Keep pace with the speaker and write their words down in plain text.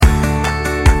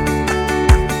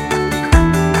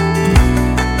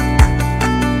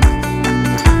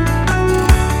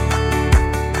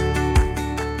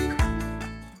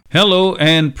Hello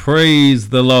and praise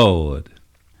the Lord.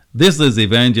 This is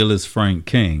Evangelist Frank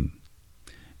King.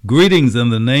 Greetings in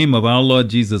the name of our Lord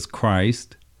Jesus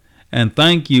Christ, and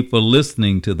thank you for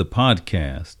listening to the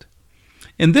podcast.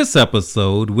 In this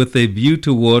episode, with a view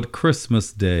toward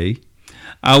Christmas Day,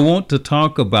 I want to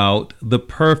talk about the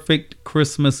perfect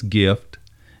Christmas gift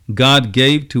God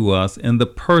gave to us in the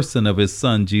person of His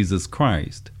Son, Jesus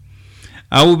Christ.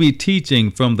 I will be teaching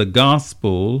from the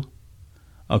Gospel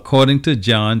according to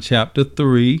John chapter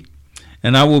 3,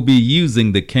 and I will be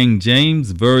using the King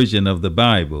James Version of the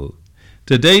Bible.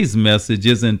 Today's message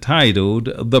is entitled,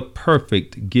 The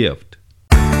Perfect Gift.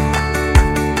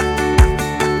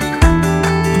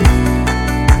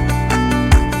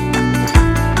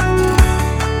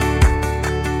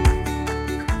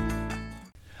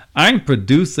 I'm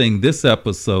producing this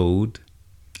episode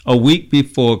a week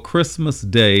before Christmas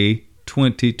Day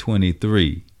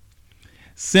 2023.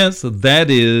 Since that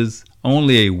is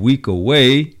only a week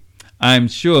away, I'm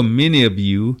sure many of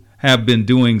you have been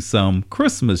doing some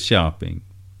Christmas shopping.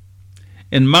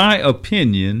 In my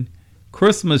opinion,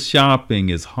 Christmas shopping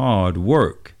is hard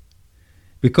work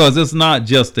because it's not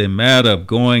just a matter of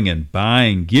going and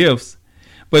buying gifts,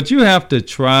 but you have to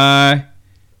try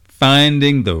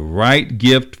finding the right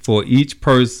gift for each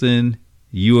person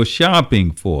you are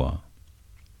shopping for.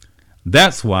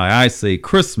 That's why I say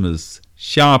Christmas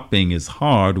shopping is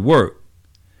hard work.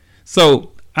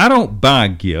 So I don't buy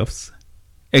gifts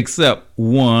except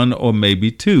one or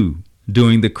maybe two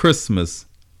during the Christmas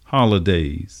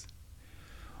holidays.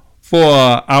 For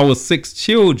our 6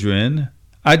 children,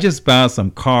 I just buy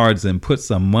some cards and put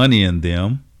some money in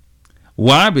them.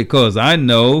 Why? Because I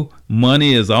know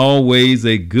money is always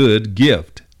a good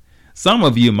gift. Some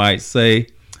of you might say,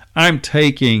 I'm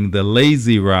taking the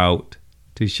lazy route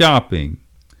to shopping.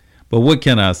 But what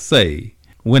can I say?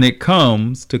 When it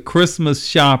comes to Christmas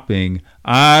shopping,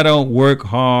 I don't work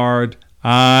hard,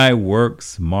 I work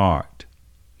smart.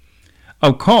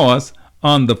 Of course,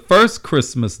 on the first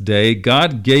Christmas day,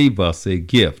 God gave us a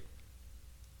gift.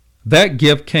 That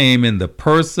gift came in the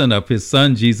person of His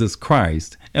Son, Jesus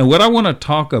Christ. And what I want to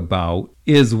talk about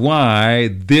is why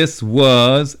this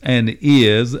was and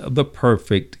is the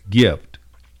perfect gift.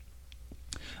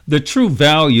 The true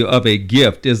value of a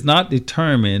gift is not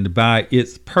determined by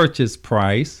its purchase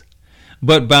price,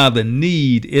 but by the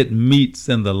need it meets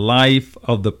in the life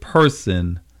of the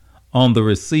person on the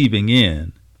receiving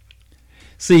end.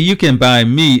 See, you can buy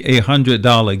me a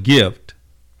 $100 gift,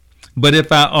 but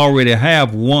if I already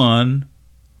have one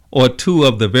or two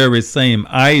of the very same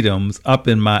items up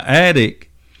in my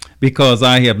attic because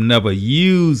I have never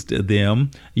used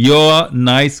them, your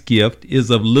nice gift is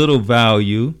of little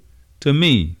value to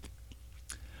me.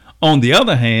 On the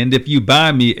other hand, if you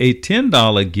buy me a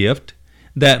 $10 gift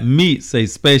that meets a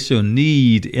special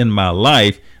need in my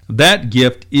life, that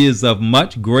gift is of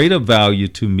much greater value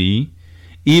to me,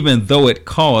 even though it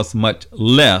costs much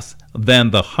less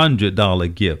than the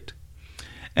 $100 gift.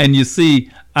 And you see,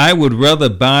 I would rather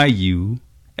buy you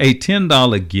a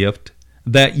 $10 gift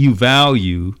that you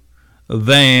value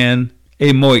than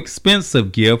a more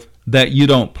expensive gift that you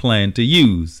don't plan to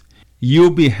use.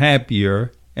 You'll be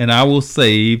happier and I will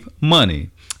save money.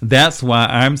 That's why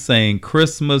I'm saying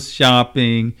Christmas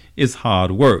shopping is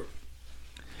hard work.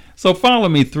 So follow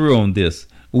me through on this.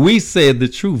 We said the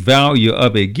true value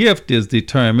of a gift is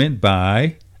determined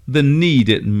by the need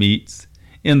it meets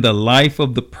in the life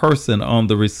of the person on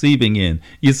the receiving end.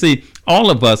 You see,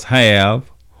 all of us have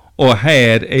or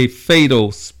had a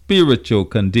fatal spiritual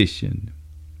condition.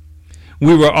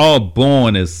 We were all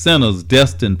born as sinners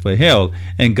destined for hell,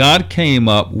 and God came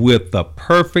up with the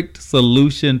perfect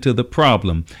solution to the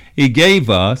problem. He gave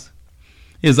us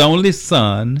His only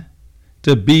Son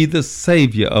to be the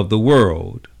Savior of the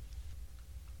world.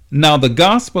 Now, the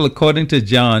Gospel according to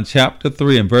John chapter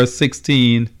 3 and verse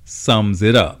 16 sums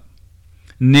it up.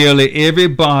 Nearly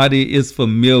everybody is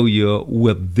familiar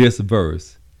with this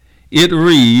verse. It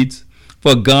reads,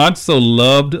 "For God so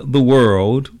loved the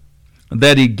world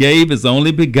that He gave His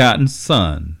only begotten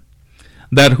Son,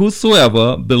 that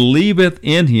whosoever believeth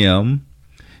in Him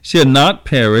should not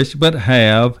perish but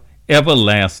have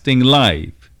everlasting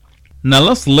life." Now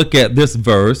let's look at this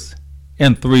verse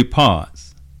in 3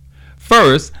 parts.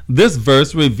 First, this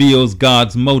verse reveals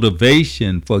God's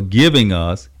motivation for giving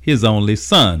us His only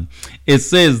Son. It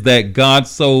says that God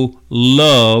so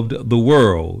loved the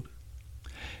world.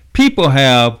 People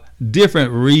have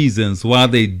different reasons why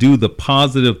they do the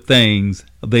positive things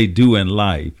they do in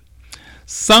life.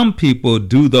 Some people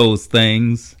do those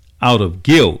things out of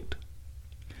guilt.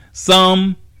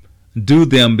 Some do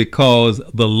them because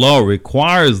the law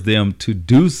requires them to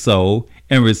do so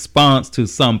in response to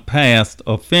some past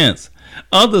offense.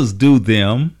 Others do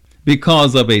them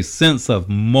because of a sense of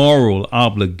moral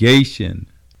obligation.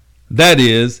 That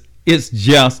is, it's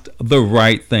just the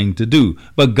right thing to do.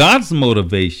 But God's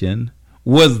motivation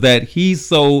was that he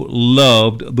so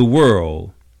loved the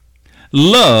world.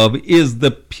 Love is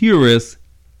the purest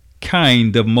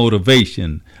kind of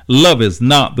motivation. Love is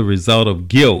not the result of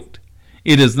guilt.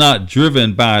 It is not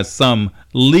driven by some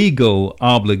legal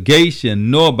obligation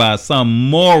nor by some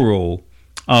moral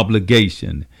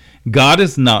obligation. God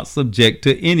is not subject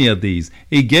to any of these.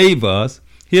 He gave us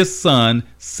his Son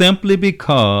simply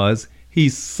because he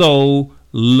so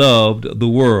loved the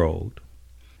world.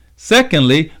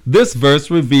 Secondly, this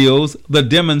verse reveals the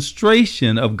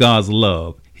demonstration of God's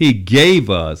love. He gave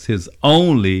us his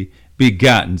only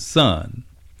begotten Son.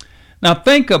 Now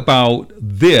think about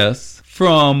this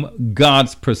from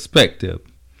God's perspective.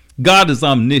 God is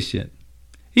omniscient.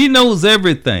 He knows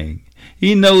everything.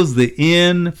 He knows the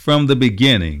end from the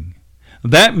beginning.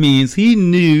 That means he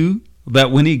knew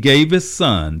that when he gave his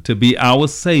Son to be our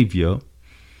Savior,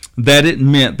 that it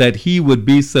meant that he would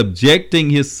be subjecting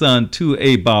his Son to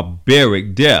a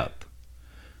barbaric death.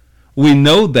 We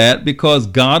know that because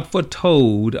God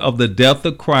foretold of the death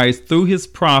of Christ through his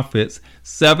prophets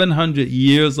 700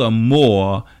 years or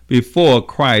more before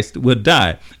Christ would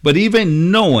die. But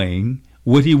even knowing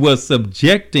what he was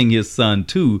subjecting his Son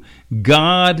to,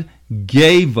 God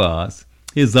gave us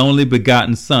his only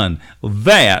begotten Son.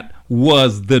 That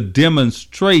was the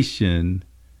demonstration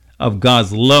of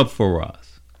God's love for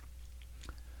us.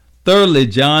 Thirdly,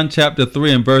 John chapter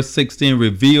 3 and verse 16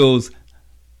 reveals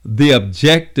the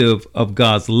objective of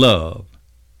God's love.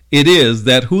 It is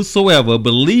that whosoever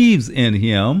believes in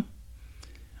him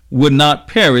would not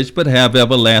perish but have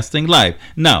everlasting life.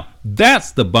 Now,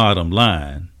 that's the bottom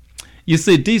line. You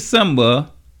see, December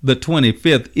the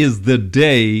 25th is the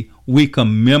day we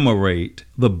commemorate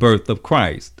the birth of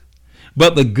Christ.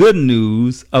 But the good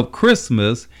news of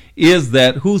Christmas is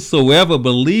that whosoever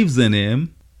believes in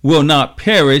him will not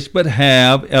perish but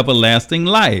have everlasting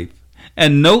life.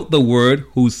 And note the word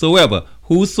whosoever.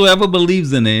 Whosoever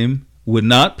believes in him would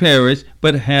not perish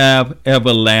but have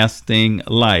everlasting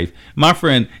life. My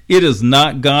friend, it is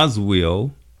not God's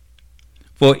will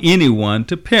for anyone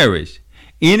to perish.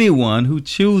 Anyone who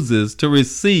chooses to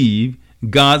receive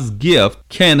God's gift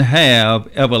can have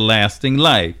everlasting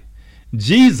life.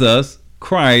 Jesus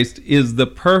Christ is the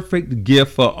perfect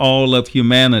gift for all of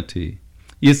humanity.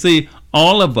 You see,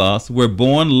 all of us were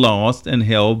born lost and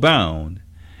hell-bound.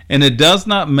 And it does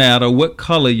not matter what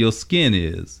color your skin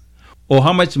is, or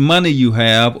how much money you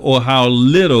have, or how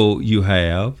little you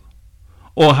have,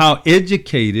 or how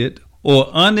educated or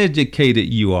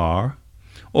uneducated you are,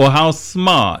 or how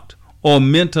smart or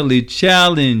mentally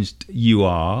challenged you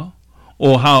are,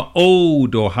 or how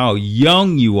old or how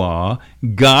young you are.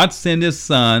 God sent his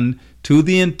Son to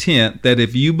the intent that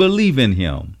if you believe in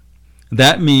him,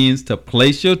 that means to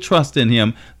place your trust in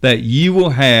him, that you will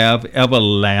have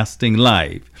everlasting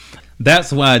life.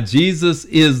 That's why Jesus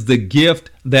is the gift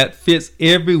that fits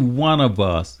every one of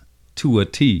us to a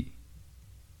T.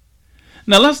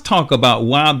 Now let's talk about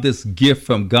why this gift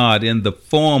from God in the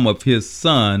form of his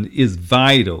Son is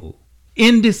vital,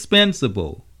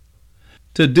 indispensable.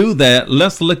 To do that,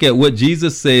 let's look at what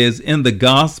Jesus says in the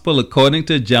Gospel according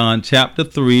to John chapter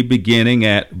 3, beginning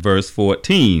at verse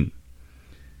 14.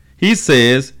 He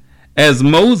says, "As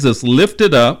Moses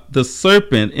lifted up the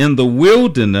serpent in the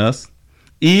wilderness,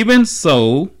 even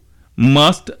so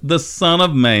must the Son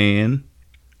of Man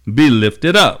be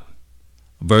lifted up."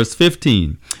 Verse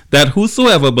 15, "That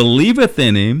whosoever believeth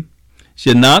in him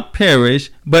should not perish,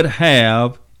 but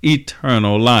have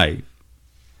eternal life."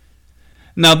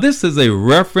 Now this is a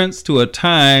reference to a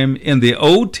time in the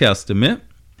Old Testament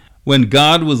when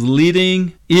God was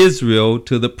leading Israel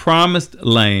to the promised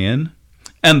land,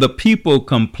 and the people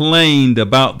complained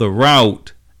about the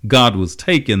route God was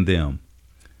taking them.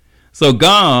 So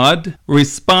God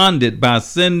responded by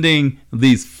sending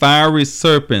these fiery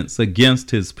serpents against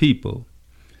his people.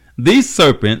 These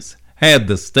serpents had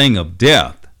the sting of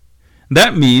death.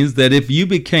 That means that if you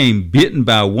became bitten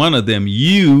by one of them,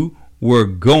 you were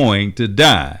going to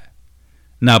die.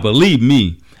 Now believe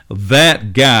me,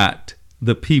 that got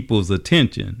the people's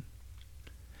attention.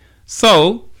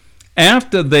 So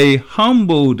after they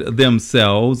humbled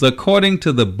themselves, according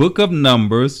to the book of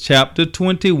Numbers, chapter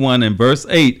 21 and verse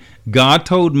 8, God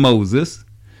told Moses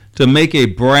to make a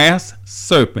brass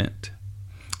serpent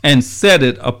and set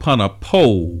it upon a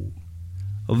pole.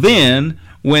 Then,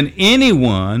 when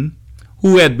anyone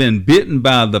who had been bitten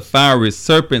by the fiery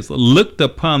serpents looked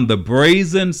upon the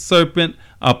brazen serpent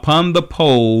upon the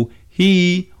pole,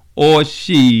 he or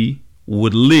she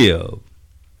would live.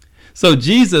 So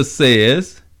Jesus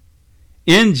says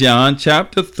in John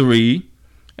chapter 3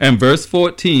 and verse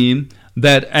 14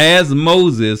 that as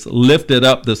Moses lifted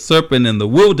up the serpent in the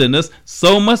wilderness,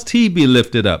 so must he be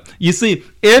lifted up. You see,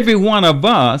 every one of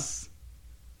us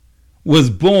was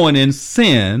born in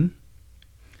sin,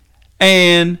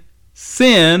 and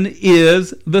sin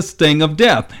is the sting of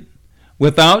death.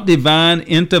 Without divine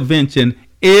intervention,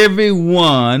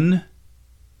 everyone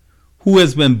who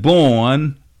has been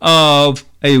born of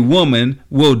a woman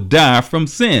will die from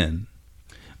sin.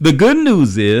 The good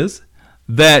news is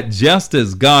that just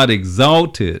as God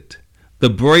exalted the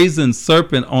brazen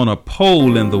serpent on a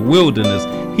pole in the wilderness,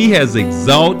 he has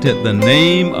exalted the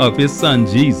name of his son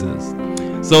Jesus,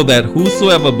 so that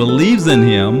whosoever believes in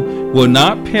him will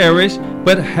not perish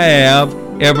but have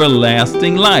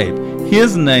everlasting life.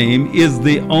 His name is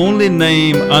the only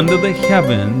name under the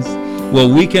heavens where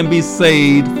we can be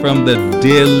saved from the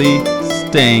deadly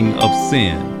sting of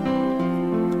sin.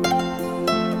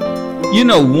 You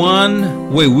know,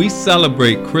 one way we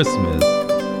celebrate Christmas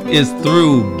is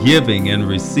through giving and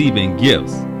receiving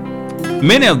gifts.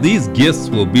 Many of these gifts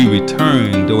will be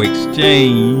returned or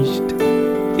exchanged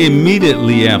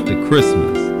immediately after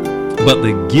Christmas. But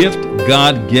the gift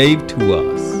God gave to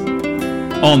us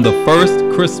on the first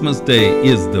Christmas day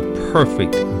is the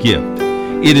perfect gift.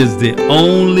 It is the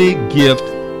only gift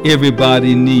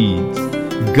everybody needs.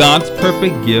 God's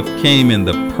perfect gift came in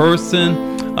the person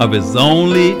of his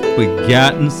only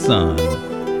begotten Son.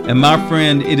 And my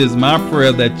friend, it is my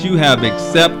prayer that you have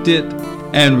accepted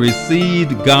and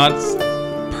received God's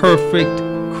perfect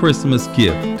Christmas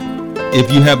gift.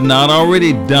 If you have not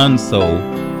already done so,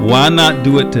 why not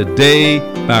do it today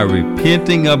by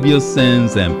repenting of your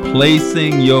sins and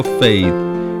placing your faith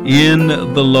in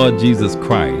the Lord Jesus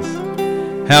Christ?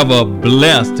 Have a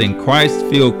blessed and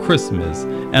Christ-filled Christmas.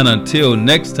 And until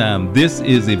next time, this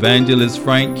is Evangelist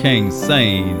Frank King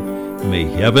saying, may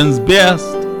heaven's best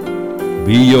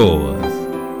be yours.